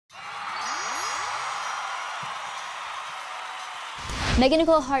Megan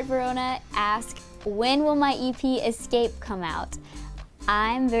Nicole Hart Verona asked, when will my EP Escape come out?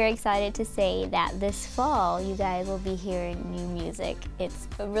 I'm very excited to say that this fall you guys will be hearing new music. It's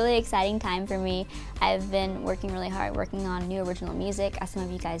a really exciting time for me. I've been working really hard working on new original music. As some of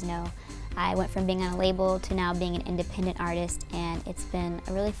you guys know, I went from being on a label to now being an independent artist, and it's been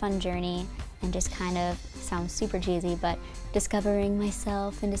a really fun journey and just kind of sounds super cheesy, but discovering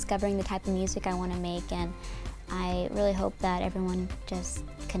myself and discovering the type of music I want to make, and I really hope that everyone just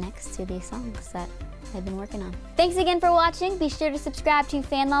connects to these songs that I've been working on. Thanks again for watching. Be sure to subscribe to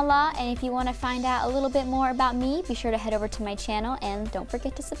FanLala, and if you want to find out a little bit more about me, be sure to head over to my channel and don't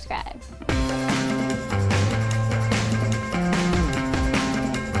forget to subscribe.